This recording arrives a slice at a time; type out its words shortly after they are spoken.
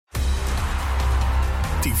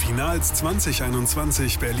Die Finals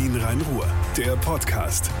 2021 Berlin-Rhein-Ruhr, der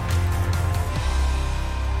Podcast.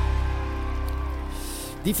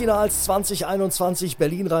 Die Finals 2021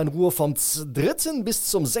 Berlin-Rhein-Ruhr vom 3. bis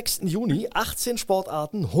zum 6. Juni, 18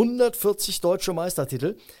 Sportarten, 140 deutsche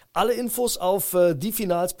Meistertitel. Alle Infos auf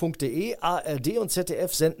diefinals.de. ARD und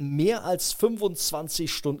ZDF senden mehr als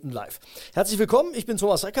 25 Stunden live. Herzlich willkommen, ich bin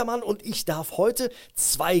Thomas Reckermann und ich darf heute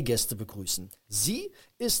zwei Gäste begrüßen. Sie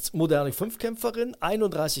ist moderne Fünfkämpferin,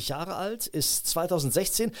 31 Jahre alt, ist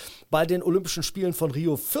 2016 bei den Olympischen Spielen von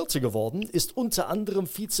Rio Vierte geworden, ist unter anderem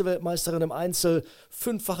Vize-Weltmeisterin im Einzel,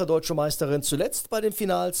 fünffache deutsche Meisterin, zuletzt bei den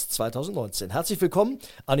Finals 2019. Herzlich willkommen,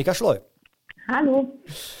 Annika Schleu. Hallo.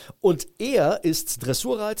 Und er ist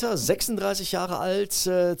Dressurreiter, 36 Jahre alt.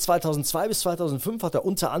 2002 bis 2005 hat er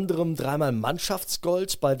unter anderem dreimal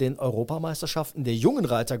Mannschaftsgold bei den Europameisterschaften der jungen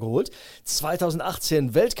Reiter geholt.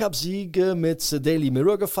 2018 Weltcupsiege mit Daily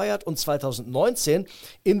Mirror gefeiert und 2019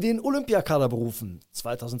 in den Olympiakader berufen.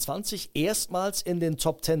 2020 erstmals in den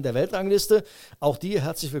Top 10 der Weltrangliste. Auch dir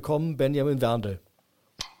herzlich willkommen, Benjamin Werndl.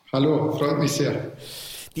 Hallo, freut mich sehr.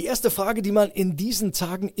 Die erste Frage, die man in diesen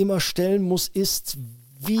Tagen immer stellen muss, ist,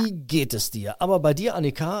 wie geht es dir? Aber bei dir,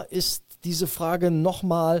 Annika, ist diese Frage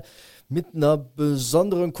nochmal mit einer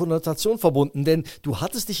besonderen Konnotation verbunden, denn du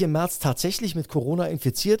hattest dich im März tatsächlich mit Corona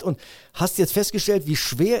infiziert und hast jetzt festgestellt, wie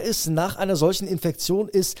schwer es nach einer solchen Infektion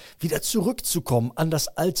ist, wieder zurückzukommen an das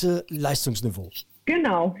alte Leistungsniveau.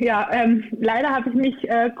 Genau, ja, leider habe ich mich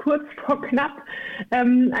kurz vor knapp,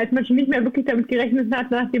 als man schon nicht mehr wirklich damit gerechnet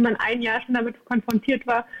hat, nachdem man ein Jahr schon damit konfrontiert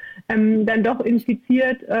war, dann doch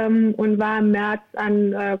infiziert und war im März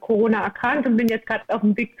an Corona erkrankt und bin jetzt gerade auf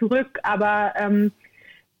dem Weg zurück, aber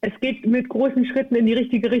es geht mit großen Schritten in die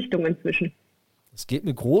richtige Richtung inzwischen. Es geht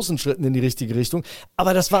mit großen Schritten in die richtige Richtung,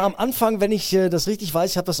 aber das war am Anfang, wenn ich das richtig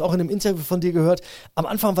weiß, ich habe das auch in einem Interview von dir gehört, am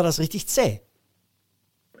Anfang war das richtig zäh.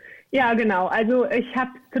 Ja, genau. Also ich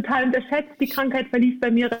habe total unterschätzt. Die Krankheit verlief bei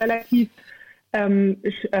mir relativ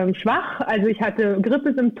schwach. Also ich hatte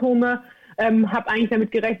Grippesymptome, habe eigentlich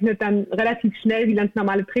damit gerechnet, dann relativ schnell wieder ins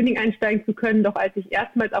normale Training einsteigen zu können. Doch als ich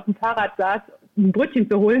erstmals auf dem Fahrrad saß, ein Brötchen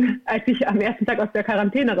zu holen, als ich am ersten Tag aus der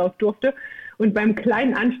Quarantäne raus durfte und beim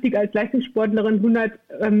kleinen Anstieg als Leistungssportlerin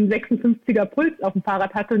 156er Puls auf dem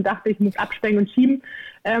Fahrrad hatte und dachte, ich muss absteigen und schieben,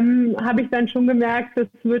 habe ich dann schon gemerkt, das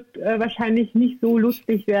wird wahrscheinlich nicht so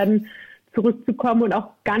lustig werden, zurückzukommen und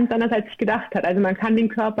auch ganz anders, als ich gedacht habe. Also man kann den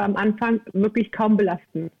Körper am Anfang wirklich kaum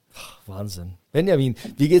belasten. Wahnsinn. Benjamin,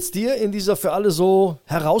 wie geht's dir in dieser für alle so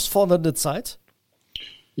herausfordernde Zeit?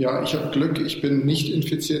 Ja, ich habe Glück, ich bin nicht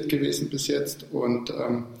infiziert gewesen bis jetzt und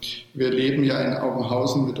wir leben ja in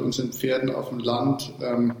Augenhausen mit unseren Pferden auf dem Land,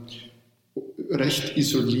 recht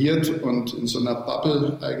isoliert und in so einer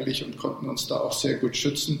Bubble eigentlich und konnten uns da auch sehr gut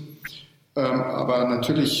schützen. Aber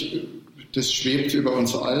natürlich, das schwebt über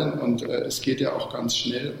uns allen und es geht ja auch ganz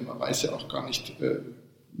schnell und man weiß ja auch gar nicht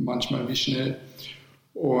manchmal wie schnell.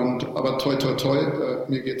 Aber toi, toi, toi,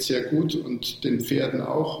 mir geht es sehr gut und den Pferden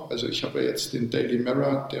auch. Also ich habe ja jetzt den Daily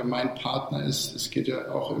Mirror, der mein Partner ist. Es geht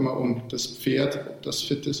ja auch immer um das Pferd, ob das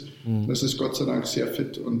fit ist. Das ist Gott sei Dank sehr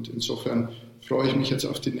fit und insofern freue ich mich jetzt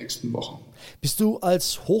auf die nächsten Wochen. Bist du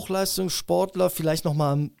als Hochleistungssportler vielleicht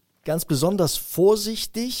nochmal ganz besonders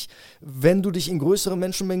vorsichtig, wenn du dich in größeren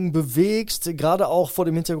Menschenmengen bewegst, gerade auch vor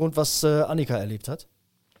dem Hintergrund, was Annika erlebt hat?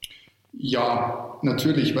 Ja,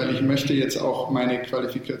 natürlich, weil ich möchte jetzt auch meine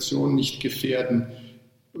Qualifikation nicht gefährden,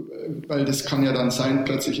 weil das kann ja dann sein,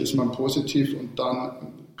 plötzlich ist man positiv und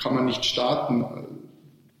dann kann man nicht starten.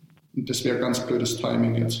 Und das wäre ganz blödes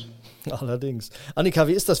Timing jetzt. Allerdings. Annika,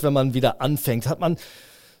 wie ist das, wenn man wieder anfängt? Hat man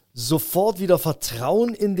sofort wieder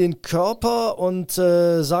Vertrauen in den Körper und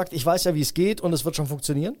sagt, ich weiß ja, wie es geht und es wird schon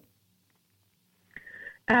funktionieren?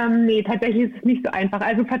 Nee, tatsächlich ist es nicht so einfach.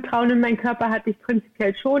 Also Vertrauen in meinen Körper hatte ich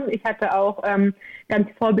prinzipiell schon. Ich hatte auch ganz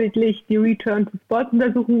vorbildlich die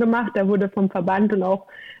Return-to-Sports-Untersuchung gemacht. Da wurde vom Verband und auch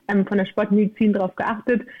von der Sportmedizin darauf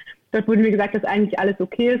geachtet. Dort wurde mir gesagt, dass eigentlich alles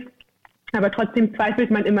okay ist. Aber trotzdem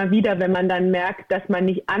zweifelt man immer wieder, wenn man dann merkt, dass man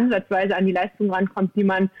nicht ansatzweise an die Leistung rankommt, die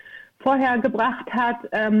man vorher gebracht hat.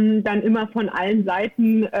 Dann immer von allen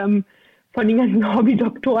Seiten von den ganzen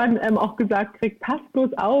Hobbydoktoren auch gesagt kriegt, passt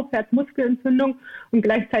bloß auf, Herzmuskelentzündung und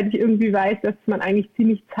gleichzeitig irgendwie weiß, dass man eigentlich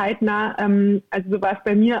ziemlich zeitnah, also so war es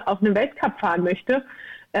bei mir, auf einen Weltcup fahren möchte.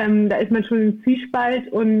 Da ist man schon im Zwiespalt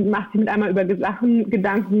und macht sich mit einmal über Sachen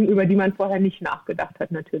Gedanken, über die man vorher nicht nachgedacht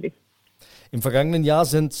hat natürlich. Im vergangenen Jahr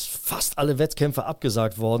sind fast alle Wettkämpfe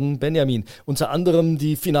abgesagt worden. Benjamin, unter anderem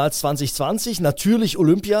die Finals 2020, natürlich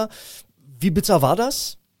Olympia. Wie bitter war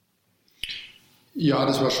das? Ja,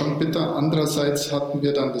 das war schon bitter. Andererseits hatten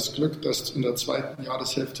wir dann das Glück, dass in der zweiten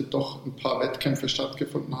Jahreshälfte doch ein paar Wettkämpfe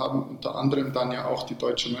stattgefunden haben, unter anderem dann ja auch die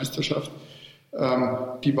Deutsche Meisterschaft.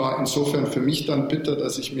 Die war insofern für mich dann bitter,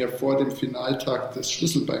 dass ich mir vor dem Finaltag das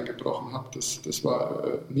Schlüsselbein gebrochen habe. Das war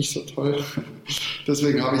nicht so toll.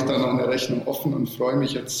 Deswegen habe ich da noch eine Rechnung offen und freue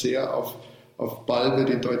mich jetzt sehr auf bald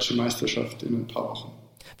die Deutsche Meisterschaft in ein paar Wochen.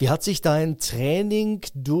 Wie hat sich dein Training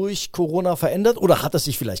durch Corona verändert oder hat es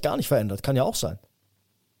sich vielleicht gar nicht verändert? Kann ja auch sein.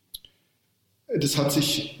 Das hat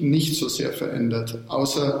sich nicht so sehr verändert,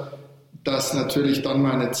 außer dass natürlich dann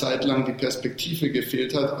mal eine Zeit lang die Perspektive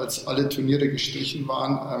gefehlt hat, als alle Turniere gestrichen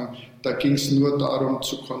waren. Da ging es nur darum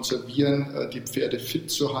zu konservieren, die Pferde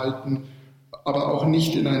fit zu halten, aber auch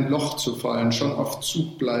nicht in ein Loch zu fallen, schon auf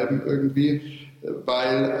Zug bleiben irgendwie,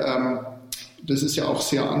 weil das ist ja auch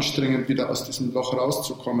sehr anstrengend, wieder aus diesem Loch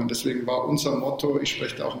rauszukommen. Deswegen war unser Motto, ich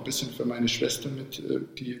spreche da auch ein bisschen für meine Schwester mit,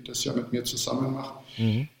 die das ja mit mir zusammen macht,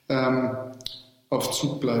 auf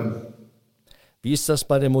Zug bleiben. Wie ist das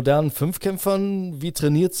bei den modernen Fünfkämpfern? Wie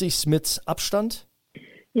trainiert sich's mit Abstand?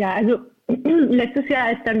 Ja, also letztes Jahr,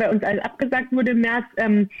 als dann bei uns alles abgesagt wurde im März,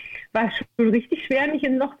 war es schon richtig schwer, nicht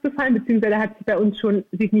in ein Loch zu fallen, beziehungsweise hat sich bei uns schon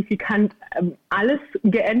signifikant alles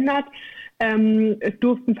geändert. Es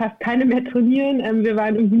durften fast keine mehr trainieren. Wir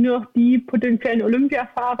waren irgendwie nur noch die potenziellen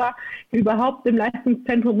Olympiafahrer überhaupt im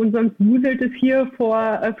Leistungszentrum und sonst wuselt es hier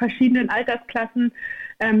vor verschiedenen Altersklassen.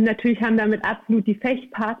 Natürlich haben damit absolut die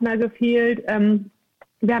Fechtpartner gefehlt.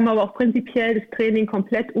 Wir haben aber auch prinzipiell das Training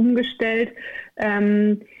komplett umgestellt.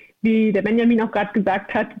 Wie der Benjamin auch gerade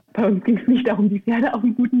gesagt hat, bei uns ging es nicht darum, die Pferde auf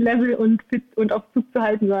einem guten Level und fit und auf Zug zu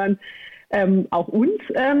halten, sondern auch uns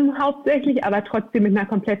hauptsächlich, aber trotzdem mit einer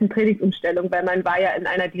kompletten Trainingsumstellung, weil man war ja in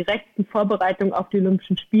einer direkten Vorbereitung auf die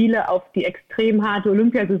Olympischen Spiele, auf die extrem harte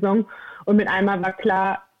Olympiasaison und mit einmal war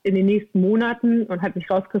klar, in den nächsten Monaten und hat sich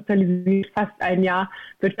rauskristallisiert, fast ein Jahr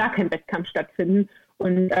wird gar kein Wettkampf stattfinden.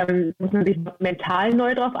 Und muss man sich mental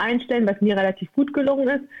neu darauf einstellen, was mir relativ gut gelungen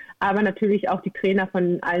ist, aber natürlich auch die Trainer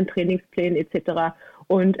von allen Trainingsplänen etc.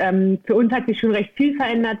 Und für uns hat sich schon recht viel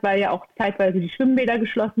verändert, weil ja auch zeitweise die Schwimmbäder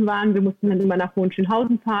geschlossen waren. Wir mussten dann immer nach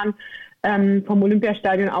Hohenschönhausen fahren, vom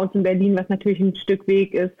Olympiastadion aus in Berlin, was natürlich ein Stück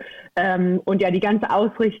Weg ist. Und ja, die ganze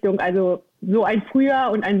Ausrichtung, also so ein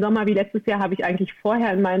Frühjahr und ein Sommer wie letztes Jahr habe ich eigentlich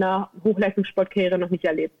vorher in meiner Hochleistungssportkarriere noch nicht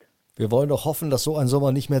erlebt. Wir wollen doch hoffen, dass so ein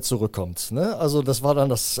Sommer nicht mehr zurückkommt. Ne? Also das war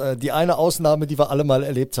dann die eine Ausnahme, die wir alle mal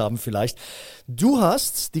erlebt haben vielleicht. Du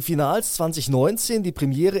hast die Finals 2019, die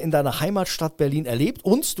Premiere in deiner Heimatstadt Berlin erlebt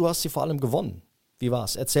und du hast sie vor allem gewonnen. Wie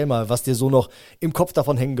war's? Erzähl mal, was dir so noch im Kopf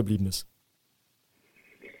davon hängen geblieben ist.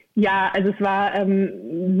 Ja, also es war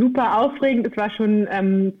super aufregend. Es war schon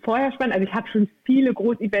vorher spannend. Also ich habe schon viele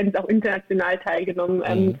Großevents auch international teilgenommen,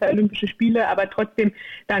 2 Olympische Spiele, aber trotzdem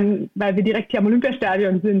dann, weil wir direkt hier am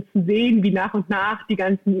Olympiastadion sind, zu sehen, wie nach und nach die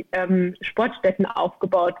ganzen Sportstätten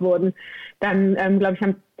aufgebaut wurden. Dann, glaube ich,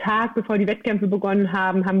 am Tag, bevor die Wettkämpfe begonnen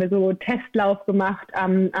haben, haben wir so Testlauf gemacht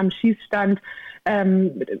am Schießstand.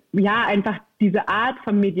 Ja, einfach diese Art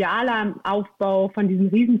von medialer Aufbau, von diesen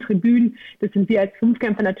Riesentribünen, das sind wir als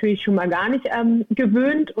Fünfkämpfer natürlich schon mal gar nicht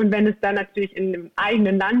gewöhnt. Und wenn es dann natürlich in einem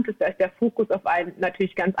eigenen Land ist, da ist der Fokus auf einen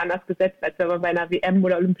natürlich ganz anders gesetzt, als wenn man bei einer WM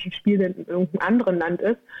oder Olympischen Spielen in irgendeinem anderen Land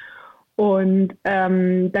ist. Und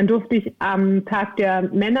dann durfte ich am Tag der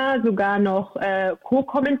Männer sogar noch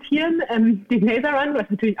co-kommentieren, den Laser Run, was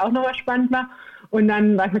natürlich auch nochmal spannend war. Und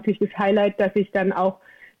dann war es natürlich das Highlight, dass ich dann auch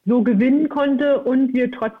so gewinnen konnte und wir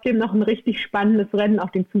trotzdem noch ein richtig spannendes Rennen auch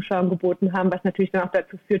den Zuschauern geboten haben, was natürlich dann auch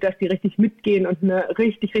dazu führt, dass die richtig mitgehen und eine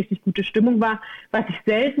richtig, richtig gute Stimmung war, was ich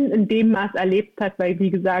selten in dem Maß erlebt habe, weil wie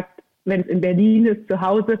gesagt, wenn es in Berlin ist, zu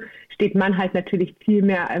Hause, steht man halt natürlich viel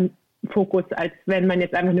mehr im Fokus, als wenn man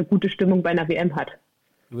jetzt einfach eine gute Stimmung bei einer WM hat.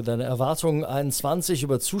 Über deine Erwartungen 21,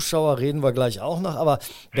 über Zuschauer reden wir gleich auch noch. Aber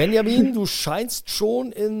Benjamin, du scheinst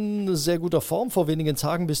schon in sehr guter Form. Vor wenigen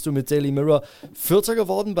Tagen bist du mit Daily Mirror Vierter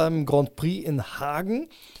geworden beim Grand Prix in Hagen.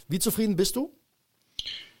 Wie zufrieden bist du?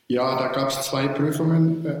 Ja, da gab es 2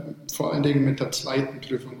 Prüfungen. Vor allen Dingen mit der zweiten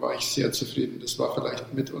Prüfung war ich sehr zufrieden. Das war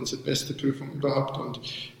vielleicht mit unsere beste Prüfung überhaupt und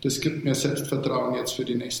das gibt mir Selbstvertrauen jetzt für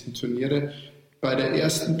die nächsten Turniere. Bei der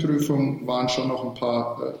ersten Prüfung waren schon noch ein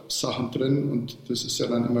paar Sachen drin und das ist ja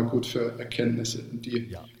dann immer gut für Erkenntnisse, die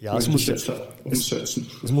es muss jetzt umsetzen.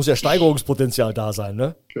 Es muss ja Steigerungspotenzial da sein,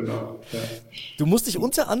 ne? Genau, ja. Du musst dich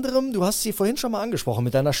unter anderem, du hast sie vorhin schon mal angesprochen,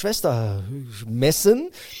 mit deiner Schwester messen.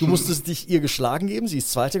 Du musstest dich ihr geschlagen geben, sie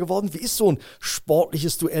ist Zweite geworden. Wie ist so ein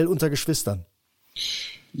sportliches Duell unter Geschwistern?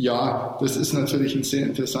 Ja, das ist natürlich ein sehr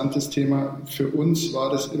interessantes Thema. Für uns war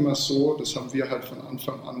das immer so, das haben wir halt von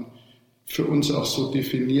Anfang an für uns auch so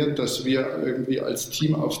definiert, dass wir irgendwie als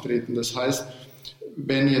Team auftreten. Das heißt,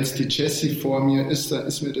 wenn jetzt die Jessie vor mir ist, dann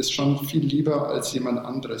ist mir das schon viel lieber als jemand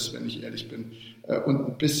anderes, wenn ich ehrlich bin. Und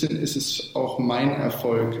ein bisschen ist es auch mein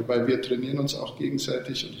Erfolg, weil wir trainieren uns auch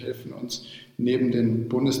gegenseitig und helfen uns neben den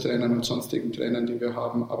Bundestrainern und sonstigen Trainern, die wir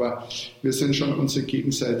haben. Aber wir sind schon unsere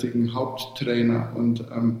gegenseitigen Haupttrainer. Und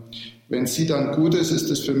wenn sie dann gut ist, ist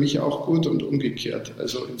das für mich auch gut und umgekehrt.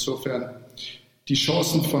 Also insofern, die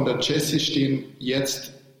Chancen von der Jessie stehen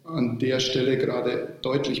jetzt an der Stelle gerade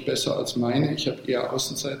deutlich besser als meine. Ich habe eher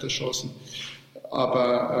Außenseiterchancen.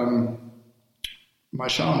 Aber mal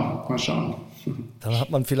schauen. Dann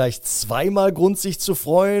hat man vielleicht zweimal Grund, sich zu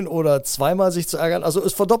freuen oder zweimal sich zu ärgern. Also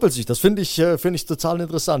es verdoppelt sich. Das finde ich total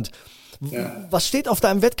interessant. Ja. Was steht auf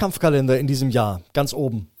deinem Wettkampfkalender in diesem Jahr ganz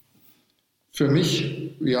oben? Für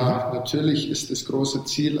mich, ja, natürlich ist das große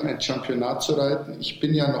Ziel, ein Championat zu reiten. Ich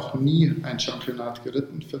bin ja noch nie ein Championat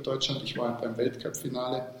geritten für Deutschland. Ich war beim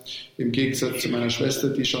Weltcup-Finale, im Gegensatz zu meiner Schwester,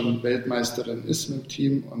 die schon Weltmeisterin ist mit dem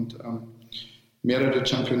Team und mehrere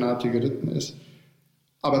Championate geritten ist.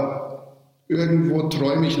 Aber irgendwo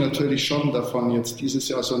träume ich natürlich schon davon. Jetzt dieses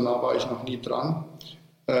Jahr so nah war ich noch nie dran.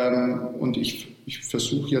 Und ich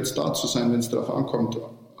versuche jetzt da zu sein, wenn es darauf ankommt.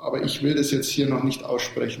 Aber ich will das jetzt hier noch nicht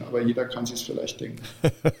aussprechen, aber jeder kann sich es vielleicht denken.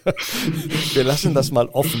 Wir lassen das mal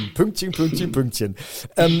offen. Pünktchen.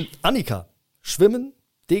 Annika, Schwimmen,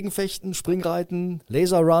 Degenfechten, Springreiten,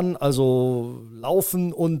 Laserrun, also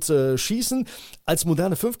Laufen und Schießen. Als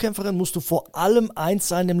moderne Fünfkämpferin musst du vor allem eins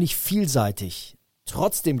sein, nämlich vielseitig.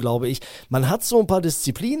 Trotzdem glaube ich, man hat so ein paar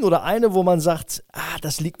Disziplinen oder eine, wo man sagt,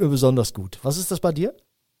 das liegt mir besonders gut. Was ist das bei dir?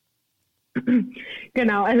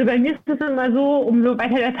 Genau, also bei mir ist es immer so, umso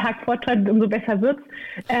weiter der Tag fortschreitet, umso besser wird's.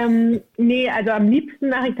 Also am liebsten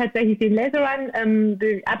mache ich tatsächlich den Laserrun,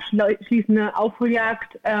 die abschließende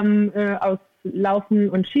Aufholjagd aus Laufen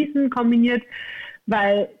und Schießen kombiniert,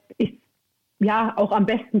 weil ich ja auch am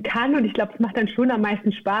besten kann und ich glaube, es macht dann schon am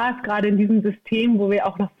meisten Spaß, gerade in diesem System, wo wir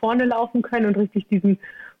auch nach vorne laufen können und richtig diesen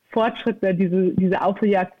Fortschritt, diese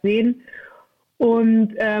Aufholjagd sehen.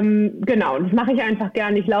 Und genau, das mache ich einfach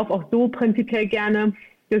gerne. Ich laufe auch so prinzipiell gerne.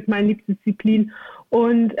 Das ist meine Lieblingsdisziplin.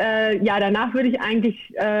 Und danach würde ich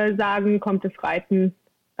eigentlich sagen, kommt das Reiten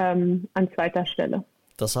an zweiter Stelle.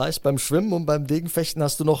 Das heißt, beim Schwimmen und beim Degenfechten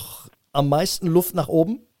hast du noch am meisten Luft nach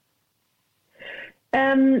oben?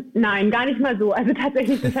 Nein, gar nicht mal so. Also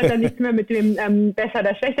tatsächlich, das hat dann nichts mehr mit dem besser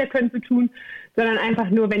oder schlechter können zu tun, sondern einfach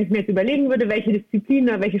nur, wenn ich mir jetzt überlegen würde, welche Disziplinen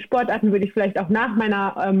oder welche Sportarten würde ich vielleicht auch nach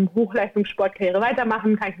meiner Hochleistungssportkarriere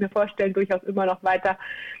weitermachen, kann ich mir vorstellen, durchaus immer noch weiter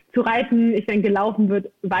zu reiten. Ich denke, Laufen wird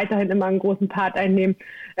weiterhin immer einen großen Part einnehmen.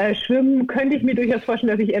 Schwimmen könnte ich mir durchaus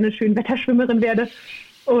vorstellen, dass ich eher eine Schönwetterschwimmerin werde.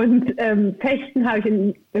 Und Fechten habe ich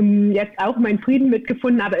jetzt auch meinen Frieden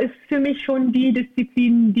mitgefunden, aber ist für mich schon die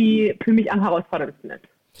Disziplin, die für mich am herausforderndsten ist.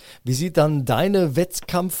 Wie sieht dann deine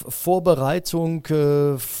Wettkampfvorbereitung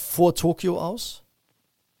vor Tokio aus?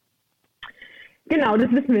 Genau,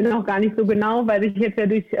 das wissen wir noch gar nicht so genau, weil sich jetzt ja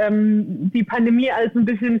durch die Pandemie alles ein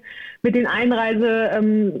bisschen mit den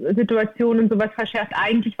Einreisesituationen und sowas verschärft.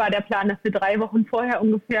 Eigentlich war der Plan, dass wir 3 Wochen vorher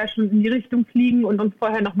ungefähr schon in die Richtung fliegen und uns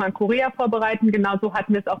vorher nochmal in Korea vorbereiten. Genauso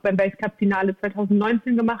hatten wir es auch beim Weltcup-Finale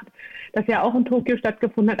 2019 gemacht, das ja auch in Tokio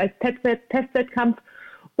stattgefunden hat als Testwettkampf.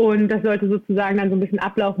 Und das sollte sozusagen dann so ein bisschen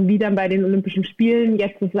ablaufen wie dann bei den Olympischen Spielen.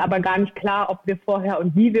 Jetzt ist es aber gar nicht klar, ob wir vorher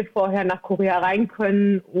und wie wir vorher nach Korea rein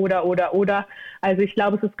können oder. Also ich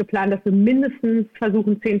glaube, es ist geplant, dass wir mindestens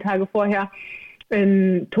versuchen, 10 Tage vorher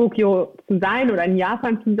in Tokio zu sein oder in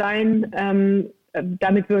Japan zu sein,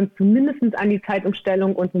 damit wir uns zumindest an die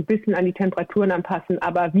Zeitumstellung und ein bisschen an die Temperaturen anpassen.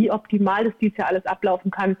 Aber wie optimal das dieses Jahr alles ablaufen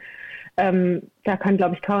kann, da kann,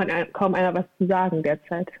 glaube ich, kaum einer was zu sagen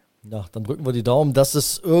derzeit. Ja, dann drücken wir die Daumen, dass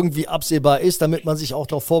es irgendwie absehbar ist, damit man sich auch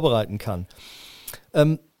darauf vorbereiten kann.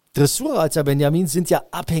 Dressurreiter, Benjamin, sind ja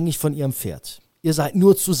abhängig von ihrem Pferd. Ihr seid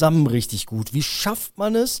nur zusammen richtig gut. Wie schafft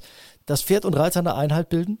man es, dass Pferd und Reiter eine Einheit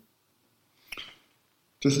bilden?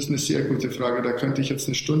 Das ist eine sehr gute Frage. Da könnte ich jetzt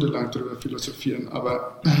eine Stunde lang drüber philosophieren,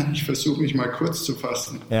 aber ich versuche mich mal kurz zu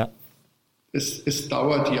fassen. Ja. Es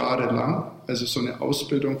dauert jahrelang, also so eine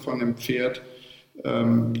Ausbildung von einem Pferd zu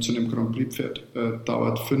einem Grand Prix-Pferd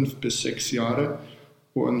dauert 5 bis 6 Jahre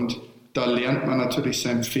und da lernt man natürlich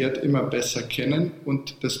sein Pferd immer besser kennen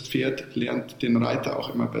und das Pferd lernt den Reiter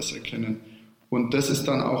auch immer besser kennen. Und das ist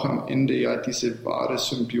dann auch am Ende ja diese wahre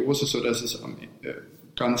Symbiose, sodass es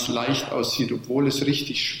ganz leicht aussieht, obwohl es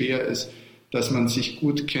richtig schwer ist, dass man sich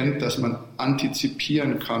gut kennt, dass man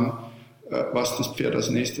antizipieren kann, was das Pferd als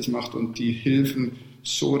nächstes macht und die Hilfen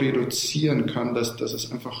so reduzieren kann, dass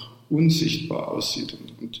es einfach unsichtbar aussieht.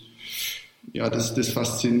 Und ja, das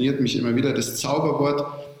fasziniert mich immer wieder. Das Zauberwort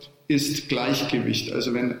ist Gleichgewicht.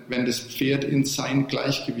 Also wenn das Pferd in sein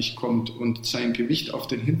Gleichgewicht kommt und sein Gewicht auf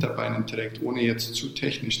den Hinterbeinen trägt, ohne jetzt zu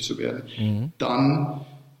technisch zu werden, dann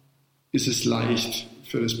ist es leicht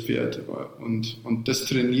für das Pferd. Und das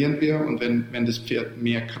trainieren wir. Und wenn das Pferd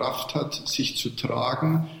mehr Kraft hat, sich zu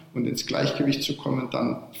tragen und ins Gleichgewicht zu kommen,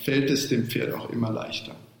 dann fällt es dem Pferd auch immer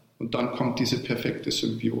leichter. Und dann kommt diese perfekte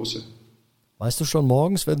Symbiose. Weißt du schon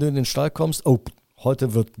morgens, wenn du in den Stall kommst, oh,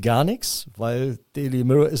 heute wird gar nichts, weil Daily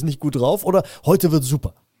Mirror ist nicht gut drauf, oder heute wird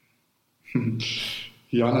super?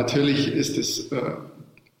 Ja, natürlich ist es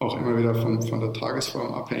auch immer wieder von der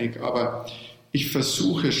Tagesform abhängig, aber ich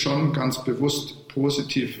versuche schon ganz bewusst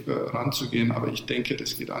positiv ranzugehen, aber ich denke,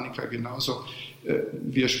 das geht Annika genauso.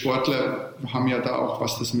 Wir Sportler haben ja da auch,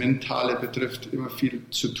 was das Mentale betrifft, immer viel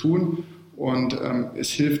zu tun. Und es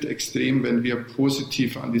hilft extrem, wenn wir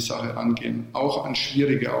positiv an die Sache rangehen, auch an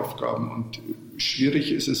schwierige Aufgaben. Und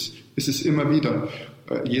schwierig ist es immer wieder,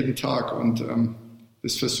 jeden Tag. Und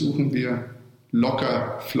das versuchen wir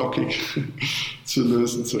locker, flockig zu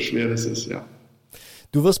lösen, so schwer das ist, ja.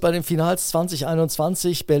 Du wirst bei den Finals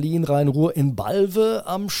 2021 Berlin-Rhein-Ruhr in Balve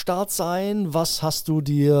am Start sein. Was hast du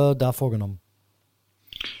dir da vorgenommen?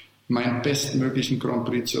 Meinen bestmöglichen Grand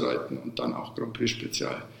Prix zu reiten und dann auch Grand Prix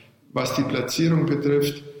Spezial. Was die Platzierung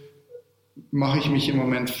betrifft, mache ich mich im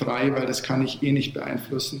Moment frei, weil das kann ich nicht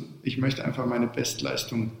beeinflussen. Ich möchte einfach meine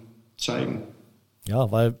Bestleistung zeigen.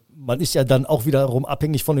 Ja, weil man ist ja dann auch wiederum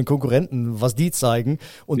abhängig von den Konkurrenten, was die zeigen.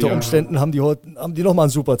 Unter Umständen haben die nochmal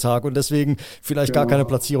einen super Tag und deswegen vielleicht gar keine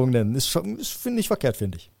Platzierung nennen. Ist finde ich verkehrt,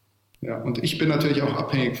 finde ich. Ja, und ich bin natürlich auch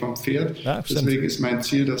abhängig vom Pferd. Ja, deswegen ist mein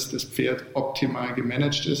Ziel, dass das Pferd optimal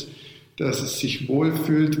gemanagt ist, dass es sich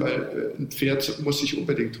wohlfühlt, weil ein Pferd muss sich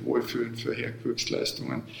unbedingt wohlfühlen für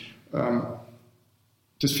Höchstleistungen.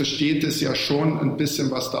 Das versteht es ja schon ein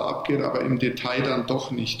bisschen, was da abgeht, aber im Detail dann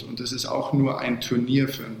doch nicht. Und das ist auch nur ein Turnier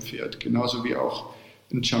für ein Pferd, genauso wie auch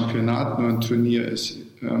ein Championat nur ein Turnier ist.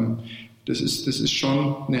 Das ist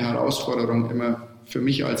schon eine Herausforderung, immer für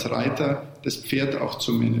mich als Reiter, das Pferd auch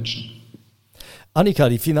zu managen. Annika,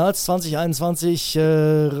 die Finals 2021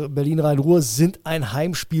 Berlin-Rhein-Ruhr sind ein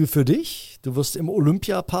Heimspiel für dich. Du wirst im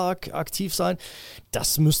Olympiapark aktiv sein.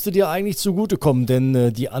 Das müsste dir eigentlich zugutekommen,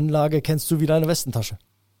 denn die Anlage kennst du wie deine Westentasche.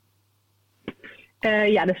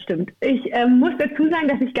 Ja, das stimmt. Ich muss dazu sagen,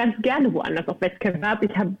 dass ich ganz gerne woanders auch Wettkämpfe habe.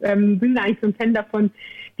 Ich bin eigentlich so ein Fan davon,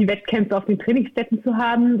 die Wettkämpfe auf den Trainingsstätten zu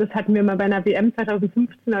haben. Das hatten wir mal bei einer WM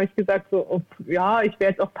 2015, da habe ich gesagt, so, ja, ich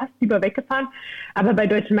wäre jetzt auch fast lieber weggefahren. Aber bei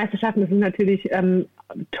deutschen Meisterschaften ist es natürlich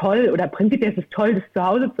toll, oder prinzipiell ist es toll, das zu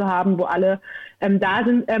Hause zu haben, wo alle da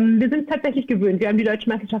sind. Wir sind tatsächlich gewöhnt. Wir haben die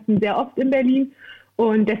deutschen Meisterschaften sehr oft in Berlin.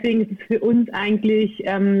 Und deswegen ist es für uns eigentlich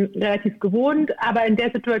relativ gewohnt, aber in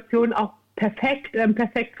der Situation auch perfekt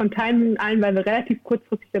von Timing allen, weil wir relativ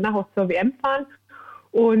kurzfristig danach auch zur WM fahren.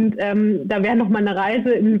 Und da wäre nochmal eine Reise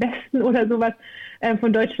in den Westen oder sowas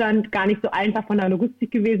von Deutschland gar nicht so einfach von der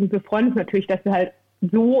Logistik gewesen. Wir freuen uns natürlich, dass wir halt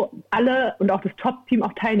so alle und auch das Top-Team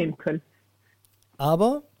auch teilnehmen können.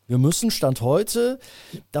 Aber wir müssen Stand heute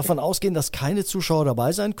davon ausgehen, dass keine Zuschauer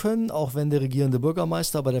dabei sein können, auch wenn der regierende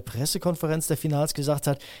Bürgermeister bei der Pressekonferenz der Finals gesagt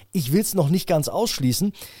hat, ich will es noch nicht ganz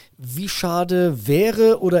ausschließen. Wie schade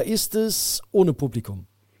wäre oder ist es ohne Publikum?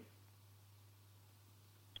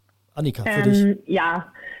 Annika, für dich?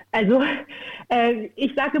 Ja, also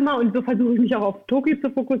ich sage immer, und so versuche ich mich auch auf Tokio zu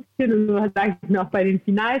fokussieren, und so sage ich mir auch bei den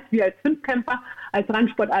Finals, wir als Fünfkämpfer, als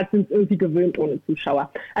Randsportart sind es irgendwie gewöhnt ohne Zuschauer.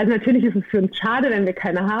 Also natürlich ist es für uns schade, wenn wir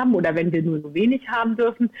keine haben oder wenn wir nur so wenig haben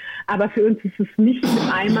dürfen, aber für uns ist es nicht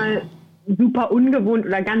mit einmal super ungewohnt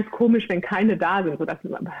oder ganz komisch, wenn keine da sind. So, das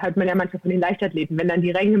hört man ja manchmal von den Leichtathleten, wenn dann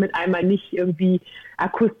die Ränge mit einmal nicht irgendwie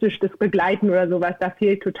akustisch das begleiten oder sowas. Da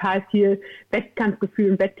fehlt total viel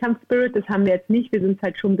Wettkampfgefühl und Wettkampfspirit. Das haben wir jetzt nicht. Wir sind es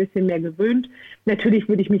halt schon ein bisschen mehr gewöhnt. Natürlich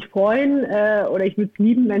würde ich mich freuen oder ich würde es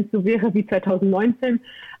lieben, wenn es so wäre wie 2019.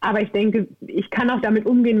 Aber ich denke, ich kann auch damit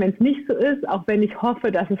umgehen, wenn es nicht so ist, auch wenn ich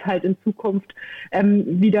hoffe, dass es halt in Zukunft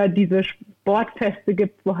wieder diese Sportfeste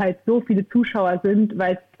gibt, wo halt so viele Zuschauer sind,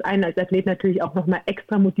 weil es einen als Athlet natürlich auch nochmal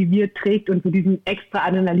extra motiviert trägt und so diesen extra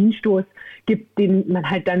Adrenalinstoß gibt, den man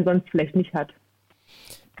halt dann sonst vielleicht nicht hat.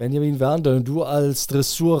 Benjamin Werndl, du als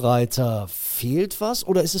Dressurreiter, fehlt was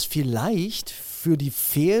oder ist es vielleicht für die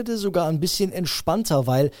Pferde sogar ein bisschen entspannter,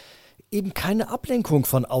 weil eben keine Ablenkung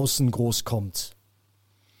von außen groß kommt?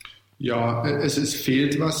 Ja, es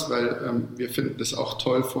fehlt was, weil wir finden es auch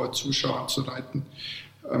toll, vor Zuschauern zu reiten.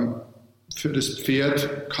 Für das Pferd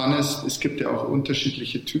es gibt ja auch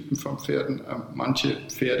unterschiedliche Typen von Pferden. Manche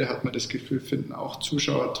Pferde, hat man das Gefühl, finden auch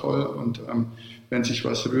Zuschauer toll und wenn sich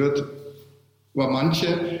was rührt. Aber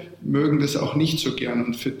manche mögen das auch nicht so gern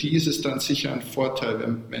und für die ist es dann sicher ein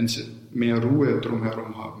Vorteil, wenn sie mehr Ruhe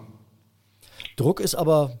drumherum haben. Druck ist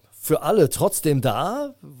aber für alle trotzdem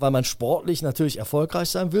da, weil man sportlich natürlich erfolgreich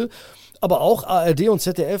sein will. Aber auch ARD und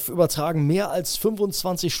ZDF übertragen mehr als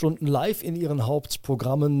 25 Stunden live in ihren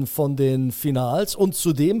Hauptprogrammen von den Finals und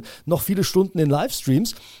zudem noch viele Stunden in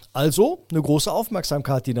Livestreams. Also eine große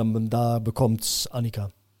Aufmerksamkeit, die man da bekommt,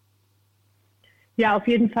 Annika. Ja, auf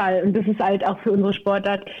jeden Fall. Und das ist halt auch für unsere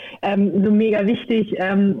Sportart so mega wichtig.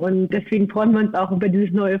 Und deswegen freuen wir uns auch über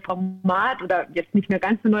dieses neue Format oder jetzt nicht mehr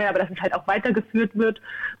ganz so neu, aber dass es halt auch weitergeführt wird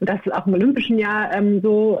und dass es auch im Olympischen Jahr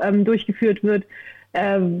so durchgeführt wird,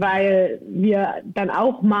 weil wir dann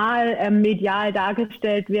auch mal medial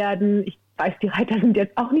dargestellt werden. Ich weiß, die Reiter sind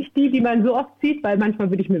jetzt auch nicht die man so oft sieht, weil manchmal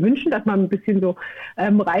würde ich mir wünschen, dass man ein bisschen so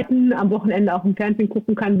Reiten am Wochenende auch im Fernsehen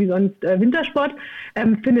gucken kann, wie sonst Wintersport.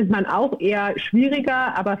 Findet man auch eher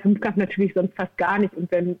schwieriger, aber Fünfkampf natürlich sonst fast gar nicht.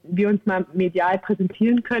 Und wenn wir uns mal medial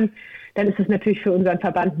präsentieren können, dann ist es natürlich für unseren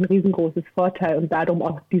Verband ein riesengroßes Vorteil und darum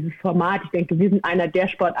auch dieses Format. Ich denke, wir sind einer der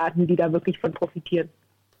Sportarten, die da wirklich von profitieren.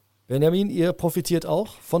 Benjamin, ihr profitiert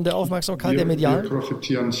auch von der Aufmerksamkeit der Medialen? Wir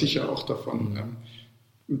profitieren sicher auch davon.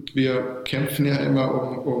 Wir kämpfen ja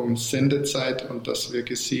immer um Sendezeit und dass wir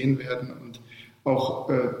gesehen werden und auch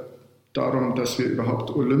darum, dass wir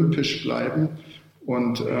überhaupt olympisch bleiben.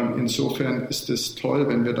 Und insofern ist es toll,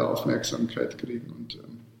 wenn wir da Aufmerksamkeit kriegen. Und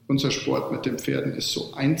unser Sport mit den Pferden ist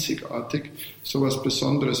so einzigartig, so was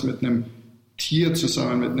Besonderes mit einem Tier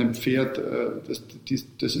zusammen, mit einem Pferd.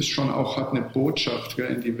 Das ist schon auch, hat eine Botschaft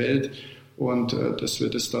in die Welt. Und dass wir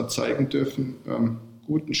das da zeigen dürfen,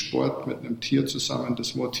 guten Sport mit einem Tier zusammen,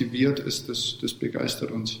 das motiviert ist, das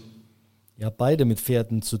begeistert uns. Ja, beide mit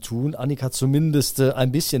Pferden zu tun. Annika zumindest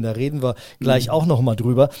ein bisschen, da reden wir gleich auch nochmal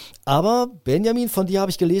drüber. Aber Benjamin, von dir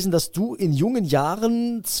habe ich gelesen, dass du in jungen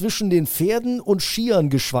Jahren zwischen den Pferden und Skiern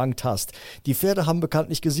geschwankt hast. Die Pferde haben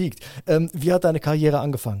bekanntlich gesiegt. Wie hat deine Karriere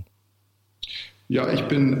angefangen? Ja, ich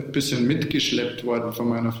bin ein bisschen mitgeschleppt worden von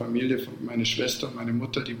meiner Familie, von meiner Schwester und meine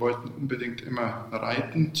Mutter. Die wollten unbedingt immer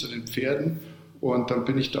reiten zu den Pferden. Und dann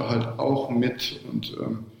bin ich da halt auch mit und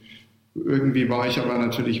irgendwie war ich aber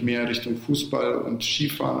natürlich mehr Richtung Fußball und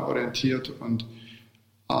Skifahren orientiert.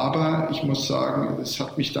 Aber ich muss sagen, es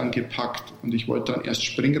hat mich dann gepackt und ich wollte dann erst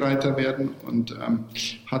Springreiter werden und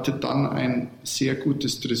hatte dann ein sehr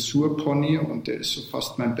gutes Dressurpony und der ist so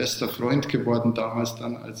fast mein bester Freund geworden damals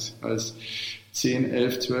dann als 10-,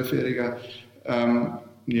 11-, 12-Jähriger.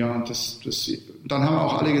 Ja, dann haben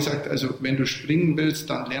auch alle gesagt, also wenn du springen willst,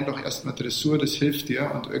 dann lern doch erstmal Dressur, das hilft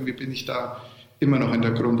dir. Und irgendwie bin ich da immer noch in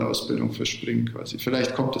der Grundausbildung für Springen quasi.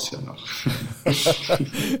 Vielleicht kommt es ja noch.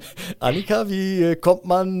 Annika, wie kommt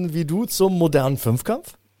man wie du zum modernen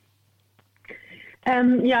Fünfkampf?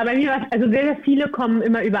 Ja, bei mir war es, also sehr, sehr viele kommen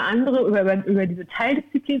immer über andere, über diese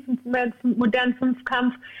Teildisziplin zum modernen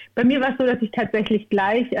Fünfkampf. Bei mir war es so, dass ich tatsächlich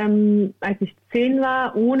gleich, als ich 10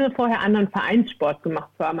 war, ohne vorher anderen Vereinssport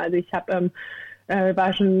gemacht zu haben. Also ich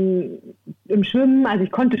war schon im Schwimmen, also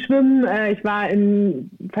ich konnte schwimmen, ich war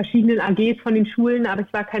in verschiedenen AGs von den Schulen, aber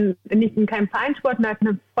ich war nicht in keinem Vereinssport. Und da hat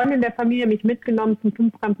eine Freundin der Familie mich mitgenommen zum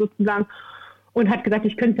Fünfkampf sozusagen und hat gesagt,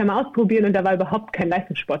 ich könnte es ja mal ausprobieren und da war überhaupt kein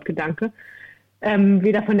Leistungssportgedanke.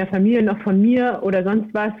 Weder von der Familie noch von mir oder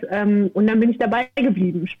sonst was. Und dann bin ich dabei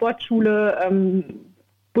geblieben. Sportschule,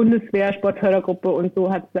 Bundeswehr, Sportfördergruppe und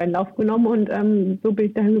so hat es seinen Lauf genommen. Und so bin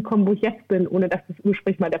ich dahin gekommen, wo ich jetzt bin, ohne dass das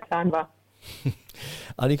ursprünglich mal der Plan war.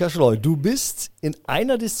 Annika Schleu, du bist in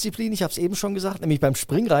einer Disziplin, ich habe es eben schon gesagt, nämlich beim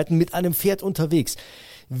Springreiten mit einem Pferd unterwegs.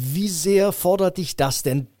 Wie sehr fordert dich das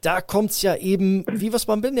denn? Da kommt es ja eben, wie wir es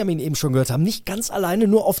beim Benjamin eben schon gehört haben, nicht ganz alleine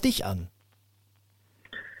nur auf dich an.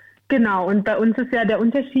 Genau, und bei uns ist ja der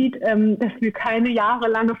Unterschied, dass wir keine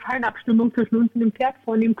jahrelange Feinabstimmung zwischen uns und dem Pferd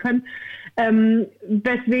vornehmen können.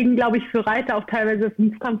 Weswegen, glaube ich, für Reiter auch teilweise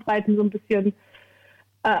Fünfkampfreiten so ein bisschen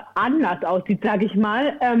anders aussieht, sage ich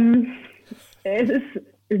mal. Es ist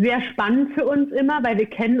sehr spannend für uns immer, weil wir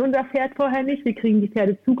kennen unser Pferd vorher nicht. Wir kriegen die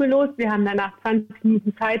Pferde zugelost. Wir haben danach 20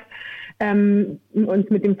 Minuten Zeit, uns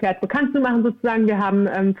mit dem Pferd bekannt zu machen sozusagen. Wir haben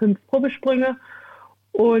 5 Probesprünge.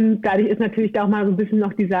 Und dadurch ist natürlich da auch mal so ein bisschen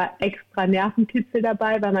noch dieser extra Nervenkitzel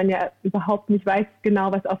dabei, weil man ja überhaupt nicht weiß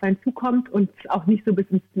genau, was auf einen zukommt und auch nicht so bis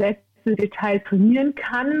ins letzte Detail trainieren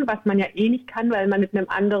kann, was man ja eh nicht kann, weil man mit einem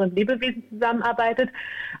anderen Lebewesen zusammenarbeitet.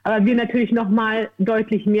 Aber wir natürlich noch mal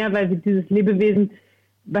deutlich mehr, weil wir dieses Lebewesen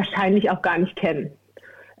wahrscheinlich auch gar nicht kennen.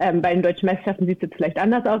 Bei den deutschen Meisterschaften sieht es jetzt vielleicht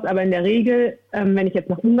anders aus, aber in der Regel, wenn ich jetzt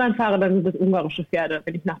nach Ungarn fahre, dann sind es ungarische Pferde.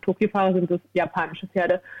 Wenn ich nach Tokio fahre, sind es japanische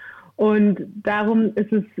Pferde. Und darum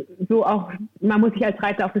ist es so auch, man muss sich als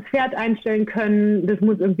Reiter auf das Pferd einstellen können, das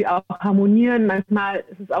muss irgendwie auch harmonieren. Manchmal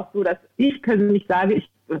ist es auch so, dass ich persönlich sage,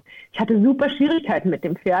 ich hatte super Schwierigkeiten mit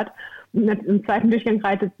dem Pferd im zweiten Durchgang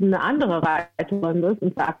reitet eine andere Reiterin das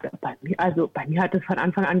und sagt, bei mir hat es von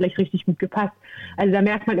Anfang an gleich richtig gut gepasst. Also da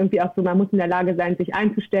merkt man irgendwie auch so, man muss in der Lage sein, sich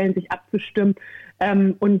einzustellen, sich abzustimmen,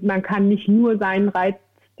 und man kann nicht nur seinen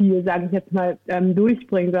Reitstil, sage ich jetzt mal,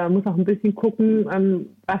 durchbringen, sondern man muss auch ein bisschen gucken,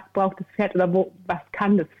 was braucht das Pferd oder was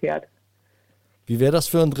kann das Pferd. Wie wäre das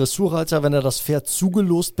für einen Dressurreiter, wenn er das Pferd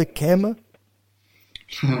zugelost bekäme?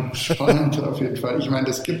 Spannend auf jeden Fall. Ich meine,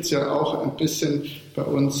 das gibt es ja auch ein bisschen bei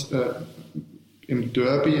uns im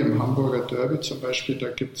Derby, im Hamburger Derby zum Beispiel. Da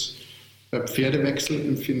gibt es Pferdewechsel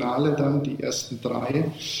im Finale dann, die ersten 3.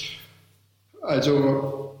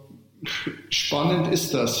 Also spannend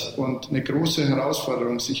ist das und eine große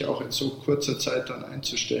Herausforderung, sich auch in so kurzer Zeit dann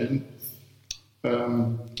einzustellen.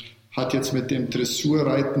 Hat jetzt mit dem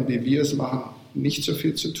Dressurreiten, wie wir es machen, nicht so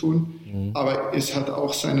viel zu tun, aber es hat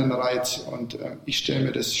auch seinen Reiz und ich stelle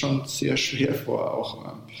mir das schon sehr schwer vor.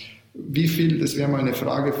 Auch wie viel, das wäre mal eine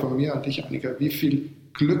Frage von mir an dich, Annika, wie viel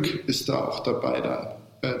Glück ist da auch dabei,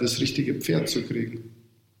 dann das richtige Pferd zu kriegen?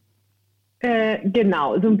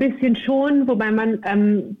 Genau, so ein bisschen schon, wobei man,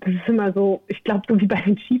 das ist immer so, ich glaube, so wie bei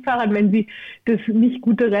den Skifahrern, wenn sie das nicht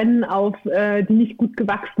gute Rennen auf die nicht gut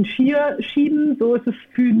gewachsenen Skier schieben, so ist es,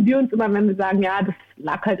 fühlen wir uns immer, wenn wir sagen, ja, das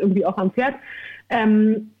lag halt irgendwie auch am Pferd.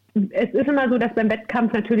 Es ist immer so, dass beim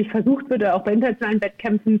Wettkampf natürlich versucht wird, oder auch bei internationalen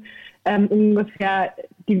Wettkämpfen, ungefähr,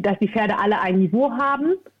 dass die Pferde alle ein Niveau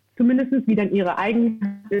haben, zumindest wie dann ihre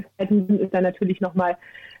Eigenheiten sind, ist dann natürlich nochmal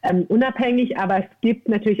unabhängig, aber es gibt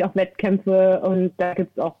natürlich auch Wettkämpfe und da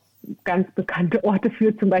gibt es auch ganz bekannte Orte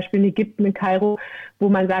für, zum Beispiel in Ägypten, in Kairo, wo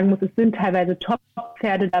man sagen muss, es sind teilweise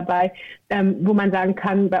Top-Pferde dabei, wo man sagen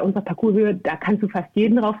kann, bei unserer Parcourshöhe, da kannst du fast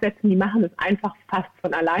jeden draufsetzen, die machen es einfach fast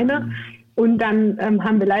von alleine. Und dann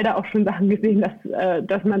haben wir leider auch schon Sachen gesehen,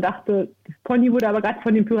 dass man dachte, das Pony wurde aber gerade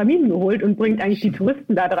von den Pyramiden geholt und bringt eigentlich die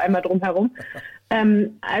Touristen da dreimal drum herum.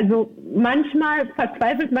 Also manchmal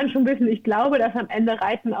verzweifelt man schon ein bisschen. Ich glaube, dass am Ende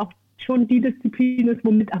Reiten auch schon die Disziplin ist,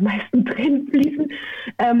 womit am meisten Tränen fließen,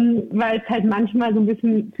 weil es halt manchmal so ein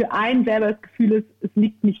bisschen für einen selber das Gefühl ist, es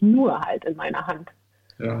liegt nicht nur halt in meiner Hand.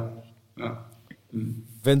 Ja.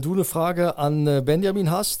 Wenn du eine Frage an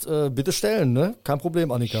Benjamin hast, bitte stellen, ne? Kein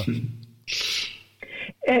Problem, Annika.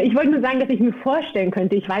 Ich wollte nur sagen, dass ich mir vorstellen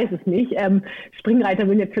könnte, ich weiß es nicht, Springreiter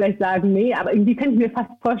würden jetzt vielleicht sagen, nee, aber irgendwie kann ich mir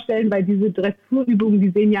fast vorstellen, weil diese Dressurübungen,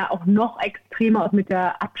 die sehen ja auch noch extremer aus mit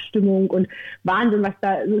der Abstimmung und Wahnsinn, was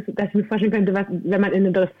da ist, dass ich mir vorstellen könnte, wenn man in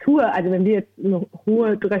eine Dressur, also wenn wir jetzt eine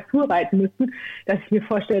hohe Dressur reiten müssten, dass ich mir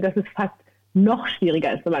vorstelle, dass es fast noch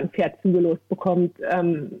schwieriger ist, wenn man ein Pferd zugelost bekommt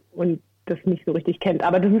und das nicht so richtig kennt.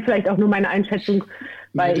 Aber das ist vielleicht auch nur meine Einschätzung,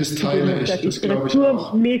 weil das teile ich, das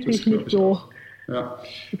dressurmäßig nicht so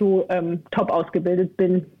top ausgebildet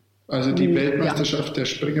bin. Also die Weltmeisterschaft der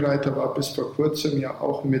Springreiter war bis vor kurzem ja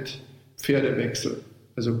auch mit Pferdewechsel,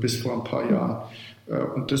 also bis vor ein paar Jahren.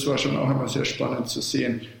 Und das war schon auch immer sehr spannend zu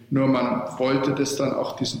sehen. Nur man wollte das dann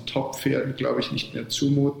auch diesen Top-Pferden, glaube ich, nicht mehr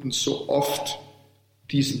zumuten, so oft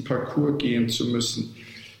diesen Parcours gehen zu müssen.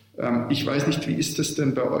 Ich weiß nicht, wie ist das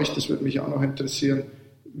denn bei euch? Das würde mich auch noch interessieren.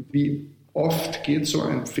 Wie oft geht so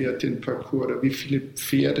ein Pferd den Parcours oder wie viele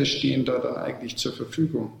Pferde stehen da dann eigentlich zur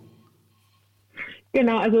Verfügung?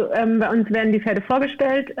 Genau, also bei uns werden die Pferde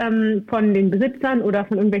vorgestellt von den Besitzern oder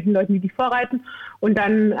von irgendwelchen Leuten, die vorreiten. Und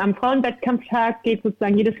dann am Frauenwettkampftag geht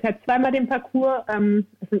sozusagen jedes Pferd zweimal den Parcours.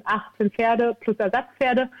 Es sind 18 Pferde plus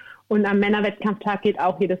Ersatzpferde. Und am Männerwettkampftag geht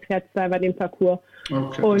auch jedes Pferd zweimal den Parcours.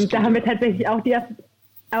 Okay, und da haben wir tatsächlich auch die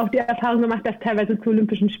Erfahrung gemacht, dass teilweise zu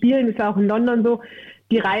Olympischen Spielen, das war auch in London so,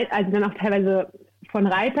 also dann auch teilweise von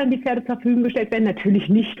Reitern die Pferde zur Verfügung gestellt werden. Natürlich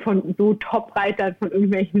nicht von so Top-Reitern, von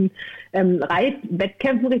irgendwelchen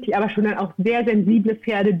Wettkämpfen richtig, aber schon dann auch sehr sensible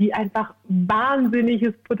Pferde, die einfach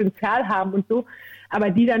wahnsinniges Potenzial haben und so, aber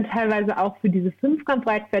die dann teilweise auch für diese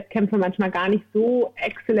Fünfkampf-Reitwettkämpfe manchmal gar nicht so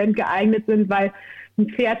exzellent geeignet sind, weil ein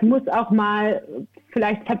Pferd muss auch mal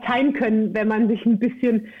vielleicht verzeihen können, wenn man sich ein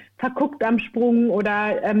bisschen verguckt am Sprung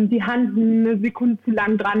oder die Hand eine Sekunde zu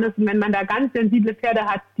lang dran ist. Und wenn man da ganz sensible Pferde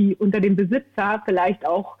hat, die unter dem Besitzer vielleicht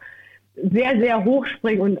auch sehr, sehr hoch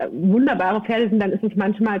springen und wunderbare Pferde sind, dann ist es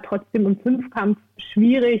manchmal trotzdem im Fünfkampf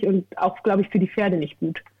schwierig und auch, glaube ich, für die Pferde nicht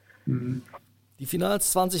gut. Die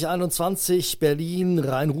Finals 2021 Berlin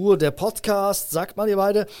Rhein-Ruhr, der Podcast. Sagt mal, ihr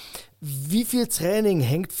beide, wie viel Training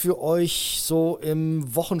hängt für euch so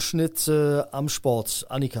im Wochenschnitt am Sport?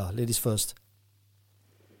 Annika, Ladies first.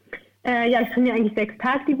 Ja, ich trainiere eigentlich 6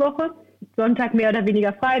 Tage die Woche. Sonntag mehr oder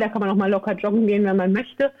weniger frei, da kann man auch mal locker joggen gehen, wenn man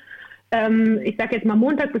möchte. Ich sage jetzt mal,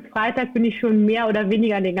 Montag bis Freitag bin ich schon mehr oder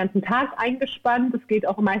weniger den ganzen Tag eingespannt. Es geht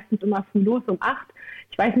auch meistens immer früh los, um 8.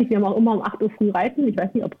 Ich weiß nicht, wir haben auch immer um 8 Uhr früh reiten. Ich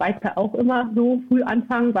weiß nicht, ob Reiter auch immer so früh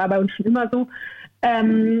anfangen, war bei uns schon immer so.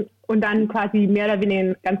 und dann quasi mehr oder weniger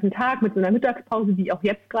den ganzen Tag mit so einer Mittagspause, wie auch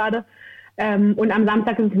jetzt gerade. Und am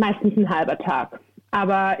Samstag ist es meistens ein halber Tag.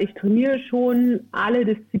 Aber ich trainiere schon alle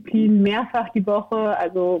Disziplinen mehrfach die Woche.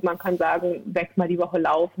 Also man kann sagen, 6-mal die Woche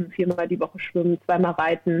laufen, 4-mal die Woche schwimmen, 2-mal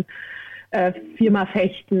reiten, 4-mal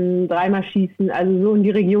fechten, 3-mal schießen. Also so in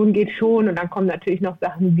die Region geht schon. Und dann kommen natürlich noch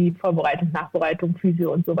Sachen wie Vorbereitung, Nachbereitung,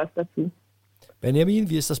 Physio und sowas dazu. Benjamin,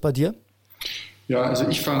 wie ist das bei dir? Ja, also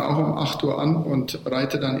ich fange auch um 8 Uhr an und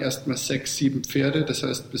reite dann erstmal 6, 7 Pferde, das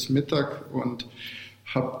heißt bis Mittag, und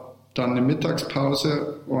habe dann eine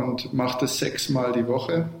Mittagspause und mache das 6-mal die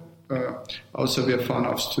Woche. Außer wir fahren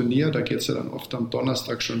aufs Turnier, da geht es ja dann oft am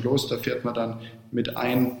Donnerstag schon los. Da fährt man dann mit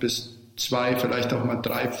 1 bis 2, vielleicht auch mal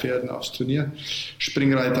 3 Pferden aufs Turnier.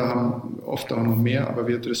 Springreiter haben oft auch noch mehr, aber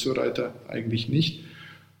wir Dressurreiter eigentlich nicht.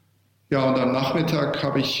 Ja, und am Nachmittag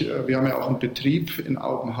wir haben ja auch einen Betrieb in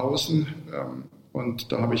Aubenhausen,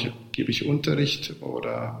 und da gebe ich Unterricht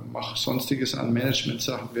oder mache Sonstiges an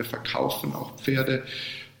Management-Sachen. Wir verkaufen auch Pferde.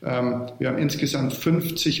 Wir haben insgesamt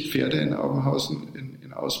 50 Pferde in Aubenhausen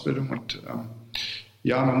in Ausbildung, und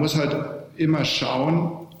man muss halt immer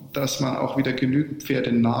schauen, dass man auch wieder genügend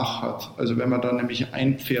Pferde nach hat. Also wenn man dann nämlich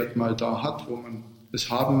ein Pferd mal da hat, wo man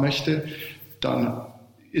es haben möchte, dann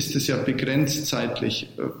ist es ja begrenzt zeitlich,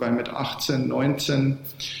 weil mit 18, 19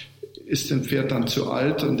 ist ein Pferd dann zu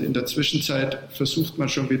alt, und in der Zwischenzeit versucht man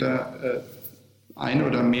schon wieder ein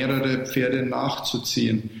oder mehrere Pferde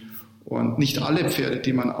nachzuziehen. Und nicht alle Pferde,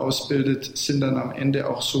 die man ausbildet, sind dann am Ende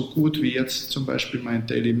auch so gut wie jetzt zum Beispiel mein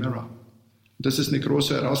Daily Mirror. Und das ist eine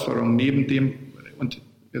große Herausforderung. Neben dem, und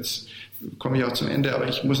jetzt komme ich auch zum Ende, aber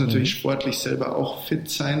ich muss natürlich sportlich selber auch fit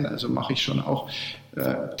sein. Also mache ich schon auch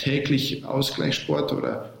täglich Ausgleichssport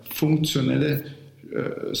oder funktionelle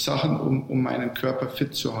Sachen, um meinen Körper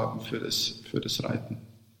fit zu haben für das Reiten.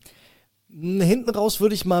 Hinten raus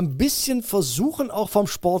würde ich mal ein bisschen versuchen, auch vom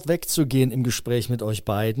Sport wegzugehen im Gespräch mit euch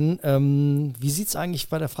beiden. Wie sieht es eigentlich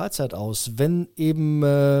bei der Freizeit aus, wenn eben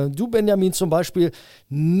du, Benjamin, zum Beispiel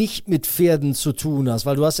nicht mit Pferden zu tun hast?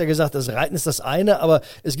 Weil du hast ja gesagt, das Reiten ist das eine, aber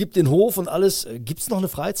es gibt den Hof und alles. Gibt es noch eine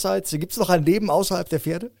Freizeit? Gibt es noch ein Leben außerhalb der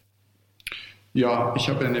Pferde? Ja, ich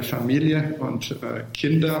habe eine Familie und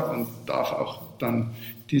Kinder und darf auch dann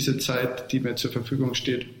diese Zeit, die mir zur Verfügung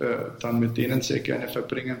steht, dann mit denen sehr gerne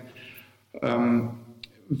verbringen.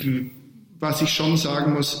 Was ich schon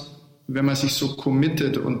sagen muss, wenn man sich so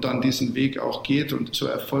committet und dann diesen Weg auch geht und so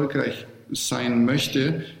erfolgreich sein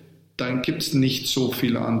möchte, dann gibt es nicht so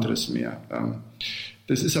viel anderes mehr.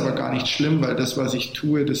 Das ist aber gar nicht schlimm, weil das, was ich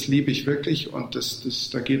tue, das liebe ich wirklich, und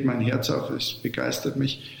da geht mein Herz auf, es begeistert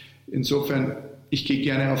mich. Insofern, ich gehe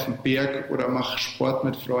gerne auf den Berg oder mache Sport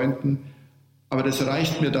mit Freunden, aber das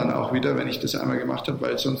reicht mir dann auch wieder, wenn ich das einmal gemacht habe,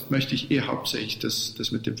 weil sonst möchte ich hauptsächlich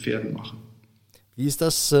das mit den Pferden machen. Wie ist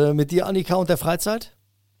das mit dir, Annika, und der Freizeit?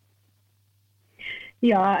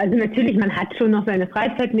 Ja, also natürlich, man hat schon noch seine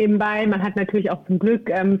Freizeit nebenbei. Man hat natürlich auch zum Glück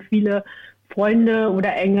viele Freunde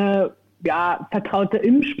oder enge Vertraute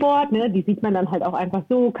im Sport, ne? Die sieht man dann halt auch einfach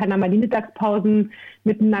so, kann dann mal die Mittagspausen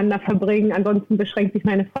miteinander verbringen. Ansonsten beschränkt sich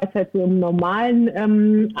meine Freizeit so im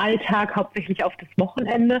normalen Alltag, hauptsächlich auf das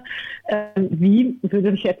Wochenende. Wie,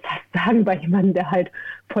 würde ich jetzt fast sagen, bei jemandem, der halt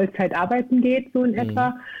Vollzeit arbeiten geht, so in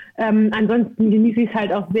etwa. Ansonsten genieße ich es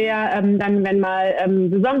halt auch sehr, dann, wenn mal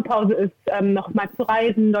Saisonpause ist, noch mal zu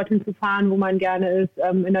reisen, dorthin zu fahren, wo man gerne ist,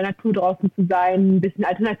 in der Natur draußen zu sein, ein bisschen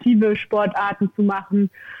alternative Sportarten zu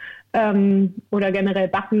machen. Oder generell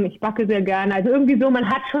backen. Ich backe sehr gerne. Also irgendwie so, man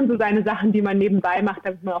hat schon so seine Sachen, die man nebenbei macht,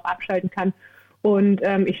 damit man auch abschalten kann. Und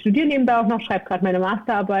ich studiere nebenbei auch noch, schreibe gerade meine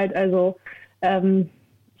Masterarbeit. Also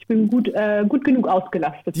ich bin gut genug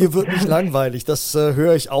ausgelastet. Dir wird nicht langweilig, das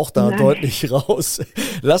höre ich auch da deutlich raus.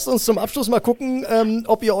 Lasst uns zum Abschluss mal gucken,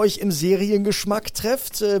 ob ihr euch im Seriengeschmack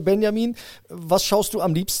trefft. Benjamin, was schaust du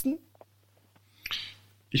am liebsten?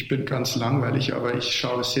 Ich bin ganz langweilig, aber ich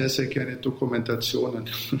schaue sehr, sehr gerne Dokumentationen.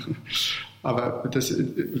 Aber das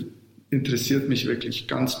interessiert mich wirklich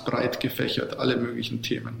ganz breit gefächert, alle möglichen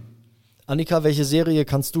Themen. Annika, welche Serie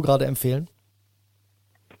kannst du gerade empfehlen?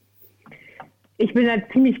 Ich bin da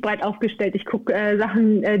ziemlich breit aufgestellt. Ich gucke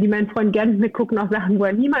Sachen, die mein Freund gerne mitgucken, auch Sachen, wo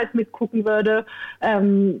er niemals mitgucken würde.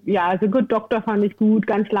 The Good Doctor fand ich gut,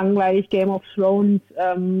 ganz langweilig, Game of Thrones.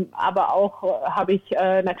 Aber auch habe ich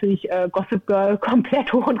natürlich Gossip Girl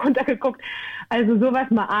komplett hoch und runter geguckt. Also sowas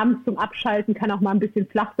mal abends zum Abschalten kann auch mal ein bisschen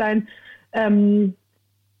flach sein.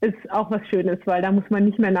 Ist auch was Schönes, weil da muss man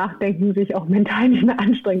nicht mehr nachdenken, sich auch mental nicht mehr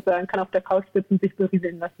anstrengen, sondern kann auf der Couch sitzen und sich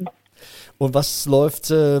berieseln lassen. Und was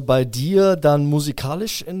läuft bei dir dann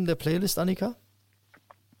musikalisch in der Playlist, Annika?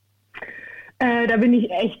 Da bin ich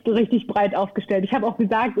echt richtig breit aufgestellt. Ich habe auch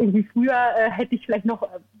gesagt, irgendwie früher hätte ich vielleicht noch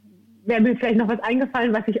wäre mir vielleicht noch was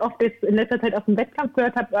eingefallen, was ich oft jetzt in letzter Zeit aus dem Wettkampf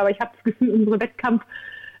gehört habe, aber ich habe das Gefühl, unsere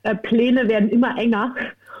Wettkampfpläne werden immer enger.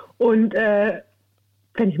 Und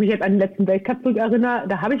wenn ich mich jetzt an den letzten Weltcup zurückerinnere,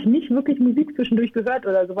 da habe ich nicht wirklich Musik zwischendurch gehört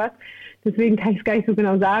oder sowas. Deswegen kann ich es gar nicht so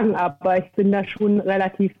genau sagen, aber ich bin da schon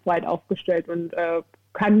relativ breit aufgestellt und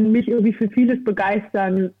kann mich irgendwie für vieles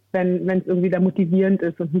begeistern, wenn es irgendwie da motivierend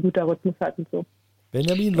ist und ein guter Rhythmus hat und so.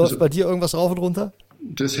 Benjamin, läuft bei dir irgendwas rauf und runter?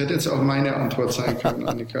 Das hätte jetzt auch meine Antwort sein können,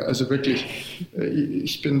 Annika. Also wirklich,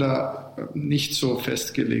 ich bin da nicht so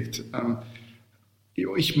festgelegt.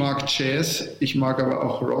 Ich mag Jazz, ich mag aber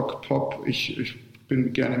auch Rock, Pop. Ich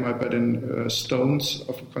bin gerne mal bei den Stones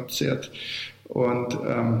auf dem Konzert und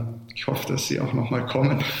ich hoffe, dass sie auch nochmal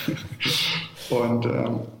kommen. Und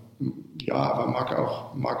aber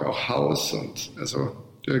mag auch House und also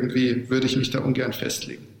irgendwie würde ich mich da ungern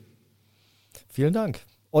festlegen. Vielen Dank.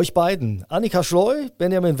 Euch beiden, Annika Schleu,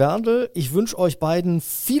 Benjamin Werndl, ich wünsche euch beiden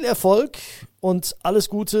viel Erfolg und alles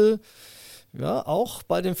Gute, ja, auch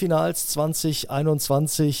bei den Finals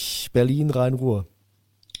 2021 Berlin-Rhein-Ruhr.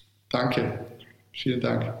 Danke, vielen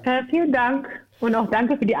Dank. Vielen Dank und auch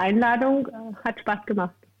danke für die Einladung, hat Spaß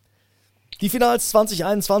gemacht. Die Finals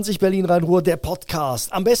 2021 Berlin-Rhein-Ruhr, der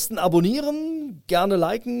Podcast. Am besten abonnieren, gerne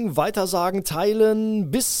liken, weitersagen, teilen.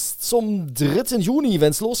 Bis zum 3. Juni, wenn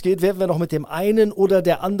es losgeht, werden wir noch mit dem einen oder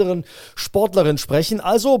der anderen Sportlerin sprechen.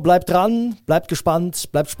 Also bleibt dran, bleibt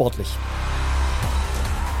gespannt, bleibt sportlich.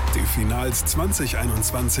 Die Finals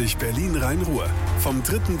 2021 Berlin-Rhein-Ruhr. Vom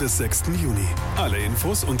 3. bis 6. Juni. Alle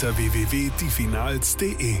Infos unter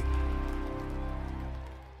www.diefinals.de.